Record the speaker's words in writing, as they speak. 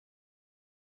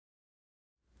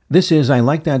This is I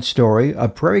Like That Story, a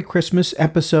Prairie Christmas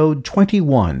episode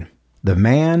 21, The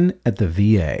Man at the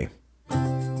VA.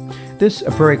 This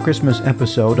A Prairie Christmas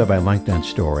episode of I Like That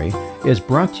Story is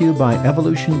brought to you by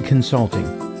Evolution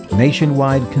Consulting,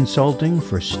 nationwide consulting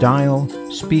for style,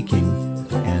 speaking,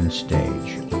 and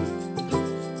stage.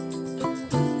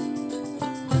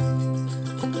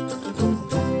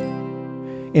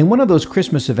 In one of those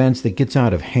Christmas events that gets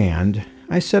out of hand,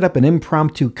 I set up an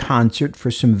impromptu concert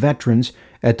for some veterans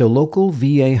at the local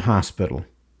VA hospital.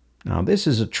 Now, this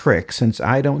is a trick since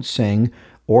I don't sing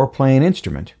or play an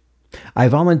instrument. I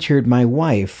volunteered my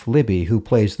wife, Libby, who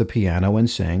plays the piano and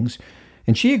sings,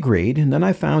 and she agreed, and then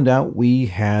I found out we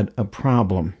had a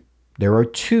problem. There are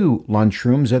 2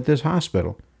 lunchrooms at this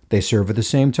hospital. They serve at the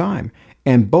same time,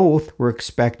 and both were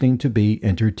expecting to be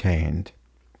entertained.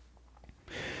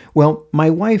 Well,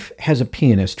 my wife has a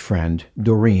pianist friend,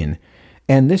 Doreen,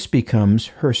 and this becomes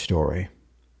her story.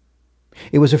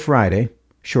 It was a Friday,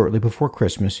 shortly before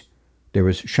Christmas. There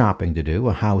was shopping to do,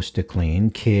 a house to clean,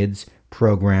 kids,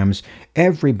 programs.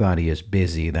 Everybody is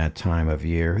busy that time of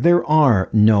year. There are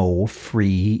no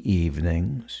free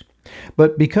evenings.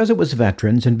 But because it was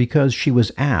veterans and because she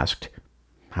was asked,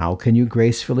 how can you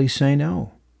gracefully say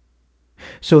no?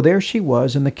 So there she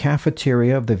was in the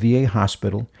cafeteria of the VA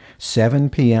hospital, 7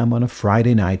 p.m. on a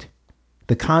Friday night.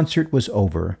 The concert was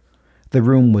over. The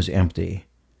room was empty.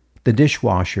 The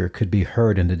dishwasher could be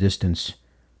heard in the distance.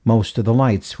 Most of the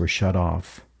lights were shut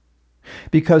off.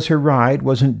 Because her ride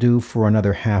wasn't due for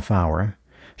another half hour,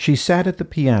 she sat at the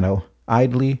piano,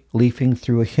 idly leafing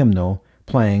through a hymnal,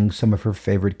 playing some of her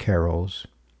favorite carols.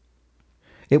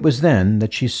 It was then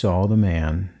that she saw the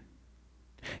man.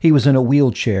 He was in a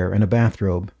wheelchair and a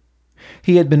bathrobe.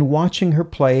 He had been watching her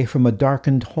play from a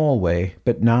darkened hallway,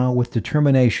 but now with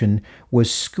determination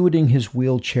was scooting his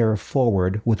wheelchair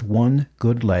forward with one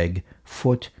good leg,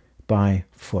 foot by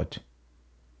foot.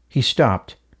 He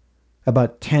stopped,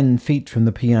 about 10 feet from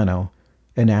the piano,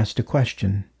 and asked a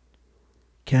question.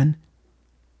 Can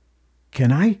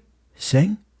I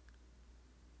sing?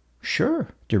 Sure,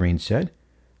 Doreen said.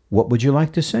 What would you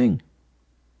like to sing?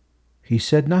 He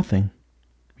said nothing.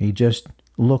 He just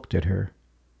looked at her.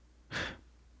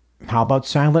 How about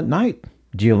Silent Night?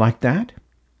 Do you like that?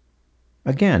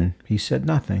 Again, he said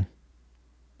nothing.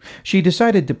 She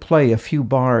decided to play a few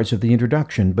bars of the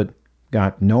introduction, but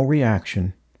got no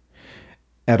reaction.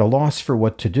 At a loss for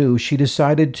what to do, she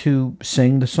decided to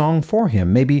sing the song for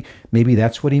him. Maybe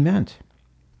that's what he meant.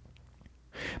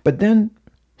 But then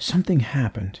something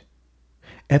happened.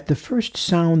 At the first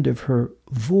sound of her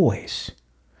voice,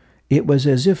 it was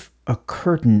as if a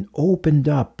curtain opened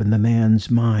up in the man's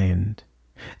mind.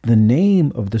 The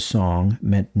name of the song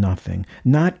meant nothing,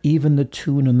 not even the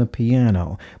tune on the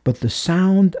piano, but the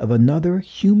sound of another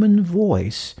human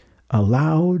voice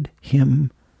allowed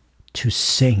him to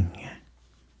sing.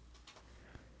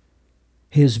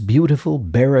 His beautiful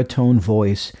baritone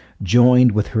voice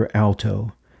joined with her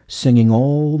alto, singing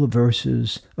all the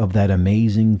verses of that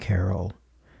amazing carol,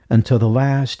 until the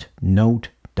last note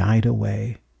died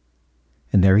away.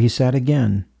 And there he sat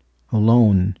again,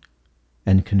 alone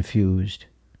and confused.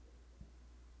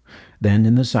 Then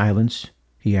in the silence,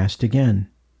 he asked again,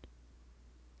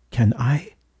 Can I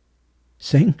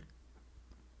sing?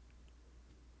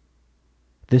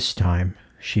 This time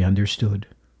she understood.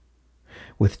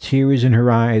 With tears in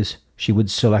her eyes, she would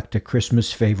select a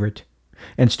Christmas favorite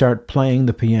and start playing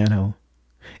the piano.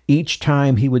 Each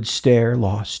time he would stare,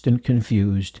 lost and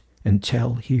confused,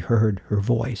 until he heard her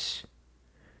voice.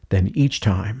 Then each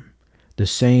time, the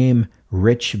same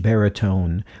rich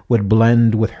baritone would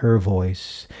blend with her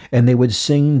voice, and they would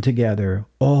sing together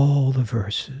all the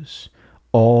verses,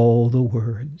 all the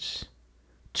words.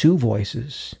 2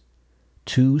 voices,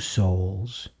 2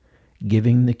 souls,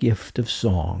 giving the gift of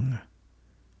song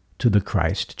to the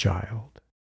Christ child.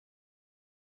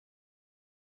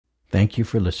 Thank you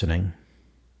for listening.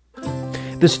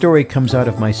 This story comes out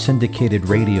of my syndicated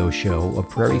radio show, A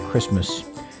Prairie Christmas,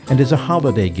 and is a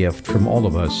holiday gift from all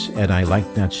of us at I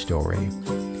Like That Story.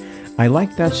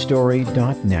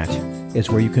 ILikeThatStory.net is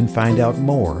where you can find out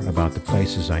more about the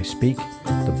places I speak,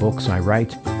 the books I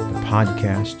write, the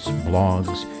podcasts,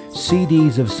 blogs,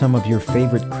 CDs of some of your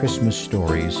favorite Christmas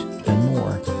stories, and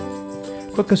more.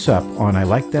 Look us up on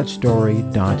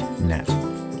ILikeThatStory.net.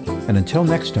 And until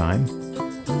next time,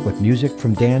 with music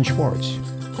from Dan Schwartz,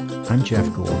 I'm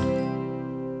Jeff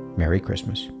Gould. Merry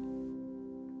Christmas.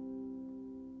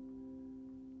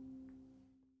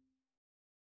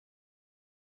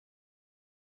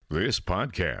 This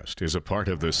podcast is a part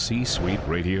of the C-Suite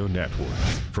Radio Network.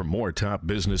 For more top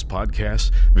business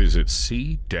podcasts, visit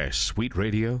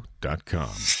c-suiteradio.com.